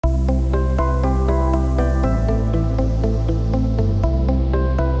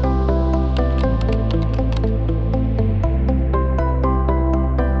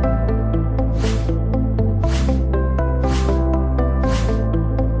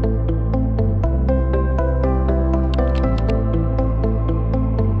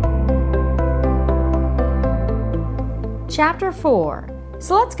Chapter 4.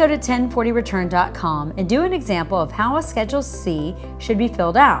 So let's go to 1040return.com and do an example of how a Schedule C should be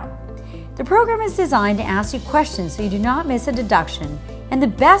filled out. The program is designed to ask you questions so you do not miss a deduction, and the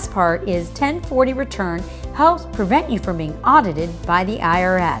best part is 1040 Return helps prevent you from being audited by the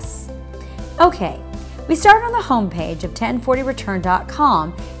IRS. Okay, we start on the home page of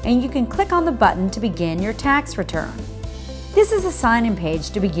 1040return.com and you can click on the button to begin your tax return. This is a sign-in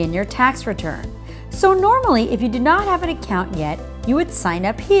page to begin your tax return. So normally, if you do not have an account yet, you would sign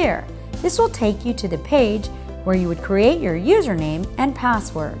up here. This will take you to the page where you would create your username and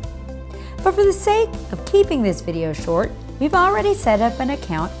password. But for the sake of keeping this video short, we've already set up an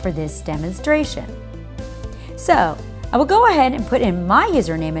account for this demonstration. So, I will go ahead and put in my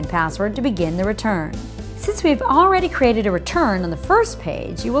username and password to begin the return. Since we've already created a return on the first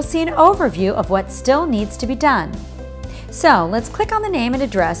page, you will see an overview of what still needs to be done. So let's click on the name and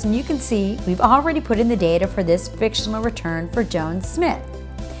address and you can see we've already put in the data for this fictional return for Joan Smith.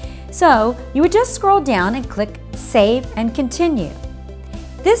 So you would just scroll down and click Save and Continue.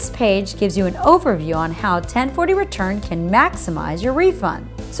 This page gives you an overview on how 1040 Return can maximize your refund.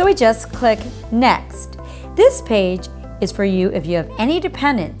 So we just click Next. This page is for you if you have any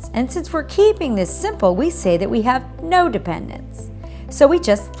dependents, and since we're keeping this simple, we say that we have no dependents. So we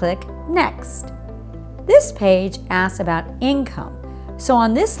just click Next. This page asks about income. So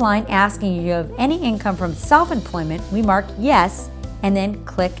on this line asking if you have any income from self-employment, we mark Yes and then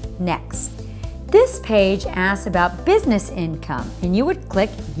click Next. This page asks about business income and you would click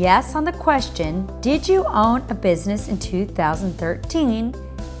Yes on the question, Did you own a business in 2013?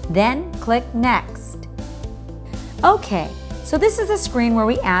 Then click Next. Okay, so this is a screen where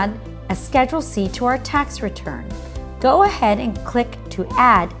we add a Schedule C to our tax return. Go ahead and click to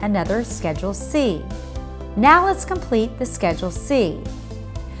add another Schedule C. Now let's complete the Schedule C.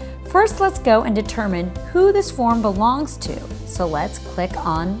 First, let's go and determine who this form belongs to. So let's click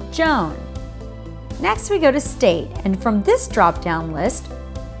on Joan. Next, we go to State, and from this drop-down list,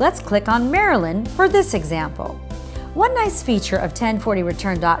 let's click on Maryland for this example. One nice feature of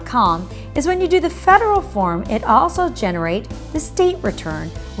 1040return.com is when you do the federal form, it also generates the state return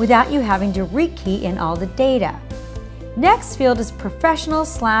without you having to rekey in all the data. Next field is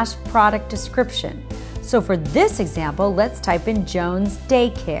professional/product description. So for this example, let's type in Joan's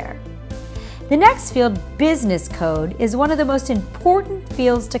Daycare. The next field, business code, is one of the most important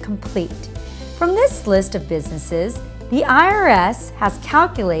fields to complete. From this list of businesses, the IRS has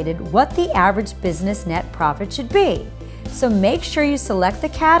calculated what the average business net profit should be. So make sure you select the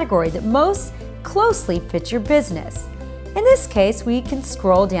category that most closely fits your business. In this case, we can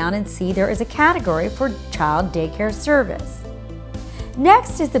scroll down and see there is a category for child daycare service.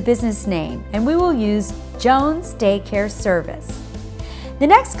 Next is the business name, and we will use Joan's Daycare Service. The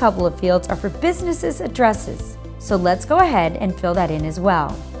next couple of fields are for businesses' addresses, so let's go ahead and fill that in as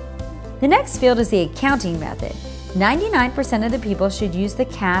well. The next field is the accounting method. 99% of the people should use the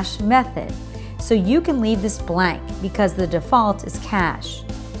cash method, so you can leave this blank because the default is cash.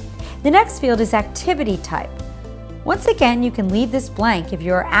 The next field is activity type. Once again, you can leave this blank if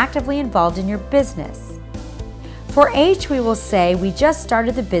you are actively involved in your business. For H, we will say we just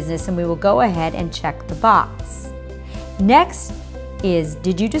started the business and we will go ahead and check the box. Next is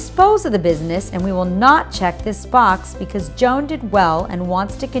did you dispose of the business, and we will not check this box because Joan did well and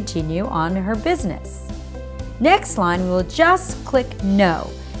wants to continue on her business. Next line, we will just click No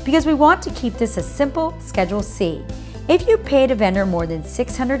because we want to keep this a simple Schedule C. If you paid a vendor more than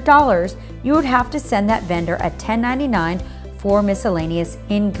 $600, you would have to send that vendor a 1099 for miscellaneous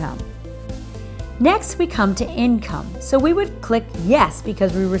income. Next, we come to income, so we would click Yes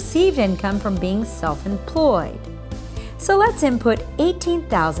because we received income from being self-employed. So let's input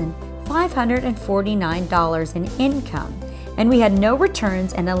 $18,549 in income, and we had no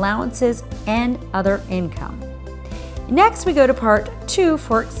returns and allowances and other income. Next, we go to Part 2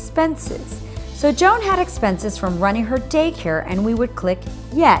 for expenses. So Joan had expenses from running her daycare, and we would click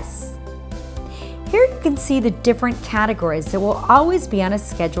Yes. Here you can see the different categories that will always be on a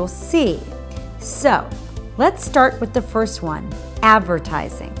Schedule C. So, let's start with the first one,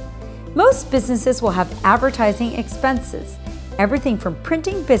 advertising. Most businesses will have advertising expenses, everything from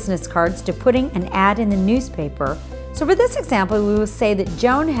printing business cards to putting an ad in the newspaper. So for this example, we will say that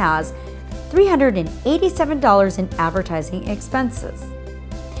Joan has $387 in advertising expenses.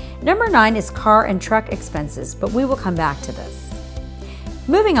 Number 9 is car and truck expenses, but we will come back to this.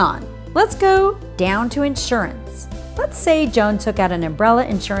 Moving on, let's go down to insurance. Let's say Joan took out an umbrella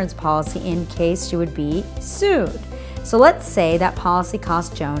insurance policy in case she would be sued. So let's say that policy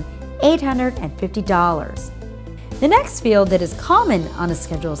cost Joan $850. The next field that is common on a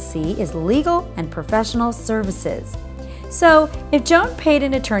Schedule C is legal and professional services. So, if Joan paid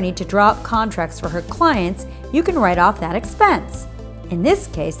an attorney to draw up contracts for her clients, you can write off that expense. In this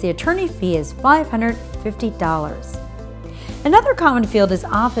case, the attorney fee is $550. Another common field is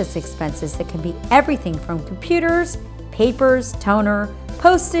office expenses that can be everything from computers, papers, toner,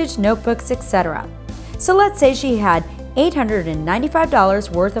 postage, notebooks, etc. So let's say she had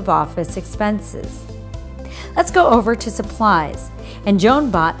 $895 worth of office expenses. Let's go over to supplies. And Joan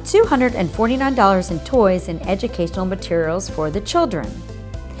bought $249 in toys and educational materials for the children.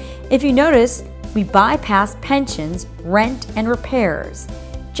 If you notice, we bypass pensions, rent, and repairs.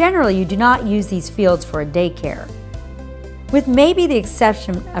 Generally, you do not use these fields for a daycare, with maybe the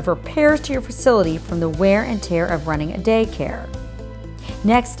exception of repairs to your facility from the wear and tear of running a daycare.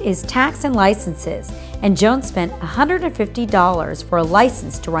 Next is tax and licenses, and Joan spent $150 for a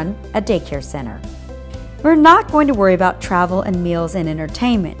license to run a daycare center. We're not going to worry about travel and meals and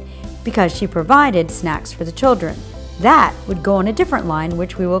entertainment because she provided snacks for the children. That would go on a different line,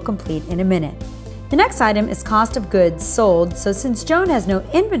 which we will complete in a minute. The next item is cost of goods sold, so since Joan has no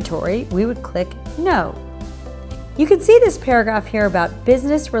inventory, we would click No. You can see this paragraph here about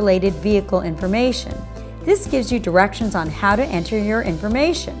business-related vehicle information. This gives you directions on how to enter your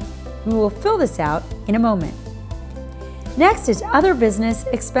information. We will fill this out in a moment. Next is other business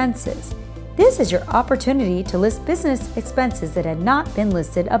expenses. This is your opportunity to list business expenses that had not been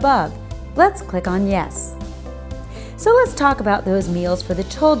listed above. Let's click on Yes. So let's talk about those meals for the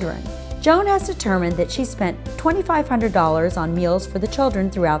children. Joan has determined that she spent $2,500 on meals for the children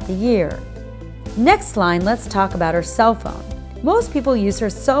throughout the year. Next line, let's talk about her cell phone. Most people use her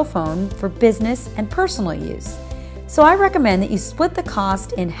cell phone for business and personal use. So I recommend that you split the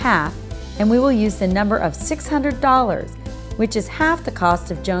cost in half, and we will use the number of $600, which is half the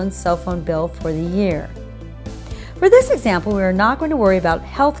cost of Joan's cell phone bill for the year. For this example, we are not going to worry about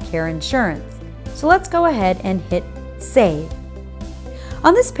healthcare insurance. So let's go ahead and hit Save.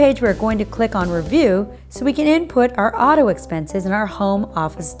 On this page, we're going to click on Review so we can input our auto expenses and our home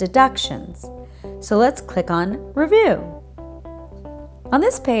office deductions. So let's click on Review. On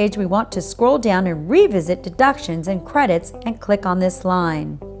this page, we want to scroll down and revisit deductions and credits and click on this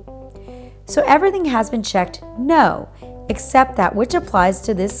line. So everything has been checked No, except that which applies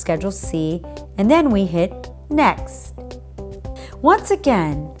to this Schedule C, and then we hit Next. Once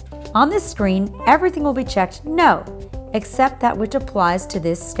again, on this screen, everything will be checked No, except that which applies to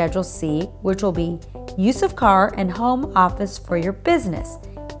this Schedule C, which will be use of car and home office for your business.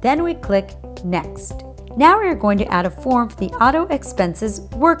 Then we click Next. Now we are going to add a form for the Auto Expenses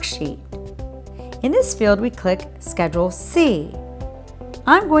worksheet. In this field, we click Schedule C.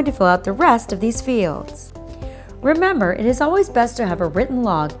 I'm going to fill out the rest of these fields. Remember, it is always best to have a written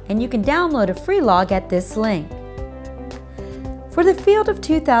log, and you can download a free log at this link. For the field of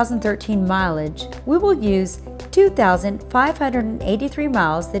 2013 mileage, we will use 2,583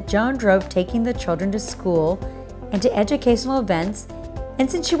 miles that Joan drove taking the children to school and to educational events, and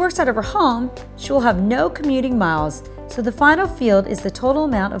since she works out of her home, she will have no commuting miles, so the final field is the total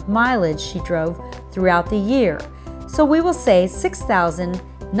amount of mileage she drove throughout the year. So we will say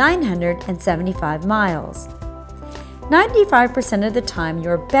 6,975 miles. 95% of the time,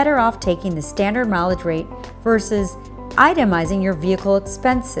 you're better off taking the standard mileage rate versus itemizing your vehicle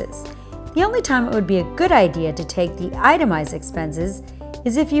expenses. The only time it would be a good idea to take the itemized expenses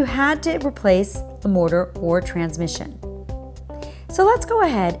is if you had to replace a motor or transmission. So let's go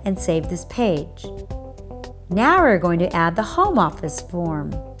ahead and save this page. Now we're going to add the home office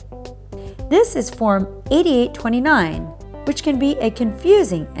form. This is Form 8829, which can be a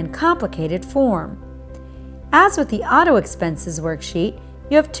confusing and complicated form. As with the Auto Expenses worksheet,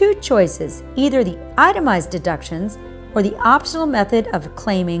 you have two choices, either the itemized deductions or the optional method of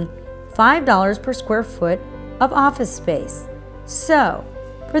claiming $5 per square foot of office space. So,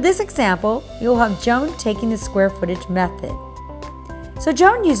 for this example, you'll have Joan taking the square footage method. So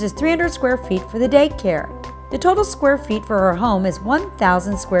Joan uses 300 square feet for the daycare. The total square feet for her home is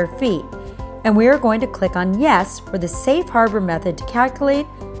 1,000 square feet, and we are going to click on Yes for the Safe Harbor method to calculate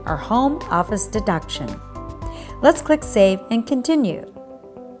our home office deduction. Let's click Save and Continue.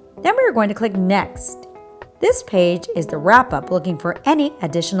 Then we are going to click Next. This page is the wrap-up looking for any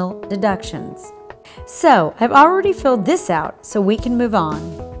additional deductions. So I've already filled this out, so we can move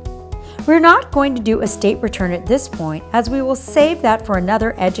on. We're not going to do a state return at this point, as we will save that for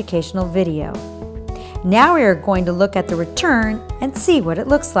another educational video. Now we are going to look at the return and see what it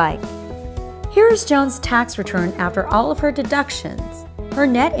looks like. Here is Joan's tax return after all of her deductions. Her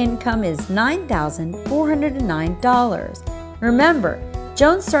net income is $9,409. Remember,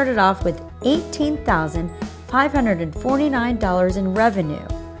 Joan started off with $18,549 in revenue.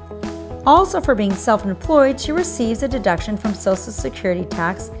 Also, for being self-employed, she receives a deduction from Social Security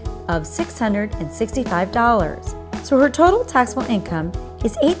tax of $665. So her total taxable income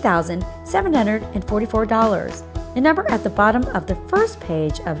is $8,744. The number at the bottom of the first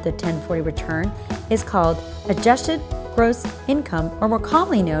page of the 1040 return is called Adjusted Gross Income, or more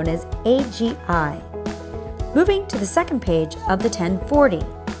commonly known as AGI. Moving to the second page of the 1040.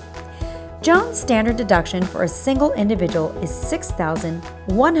 Joan's standard deduction for a single individual is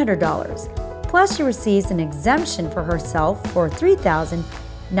 $6,100, plus she receives an exemption for herself for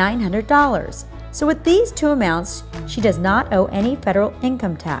 $3,900. So with these two amounts, she does not owe any federal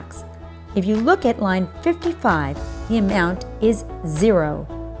income tax. If you look at line 55, the amount is $0.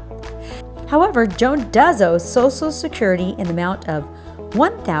 However, Joan does owe Social Security in the amount of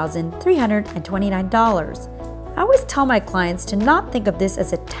 $1,329. I always tell my clients to not think of this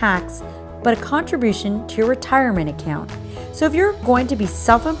as a tax, but a contribution to your retirement account. So if you're going to be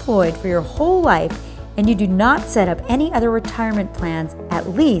self-employed for your whole life and you do not set up any other retirement plans, at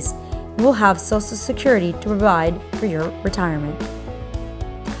least you will have Social Security to provide for your retirement.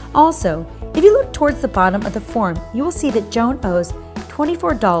 Also, if you look towards the bottom of the form, you will see that Joan owes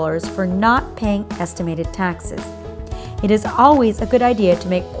 $24 for not paying estimated taxes. It is always a good idea to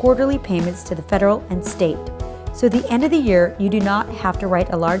make quarterly payments to the federal and state, so at the end of the year you do not have to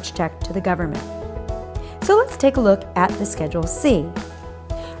write a large check to the government. So let's take a look at the Schedule C.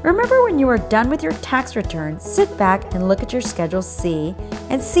 Remember, when you are done with your tax return, sit back and look at your Schedule C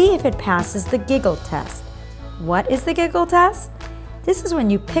and see if it passes the giggle test. What is the giggle test? This is when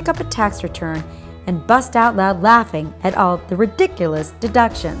you pick up a tax return and bust out loud laughing at all the ridiculous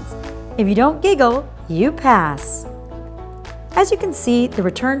deductions. If you don't giggle, you pass. As you can see, the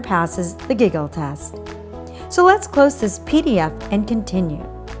return passes the giggle test. So let's close this PDF and continue.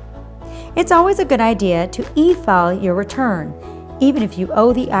 It's always a good idea to e-file your return. Even if you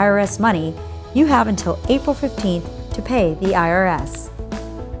owe the IRS money, you have until April 15th to pay the IRS.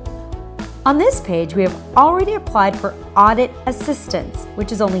 On this page, we have already applied for audit assistance,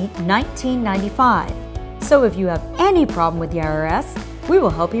 which is only $19.95. So if you have any problem with the IRS, we will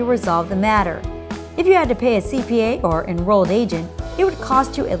help you resolve the matter. If you had to pay a CPA or enrolled agent, it would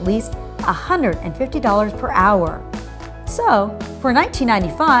cost you at least $150 per hour. So for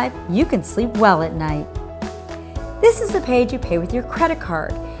 $19.95, you can sleep well at night. This is the page you pay with your credit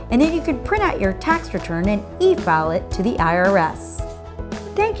card, and then you can print out your tax return and e-file it to the IRS.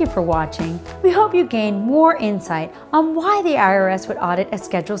 Thank you for watching. We hope you gained more insight on why the IRS would audit a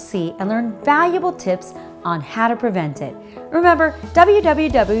Schedule C and learn valuable tips on how to prevent it. Remember,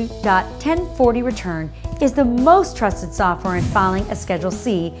 www.1040return is the most trusted software in filing a Schedule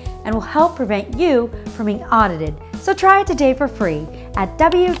C and will help prevent you from being audited. So try it today for free at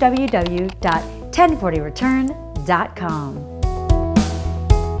www.1040return.com.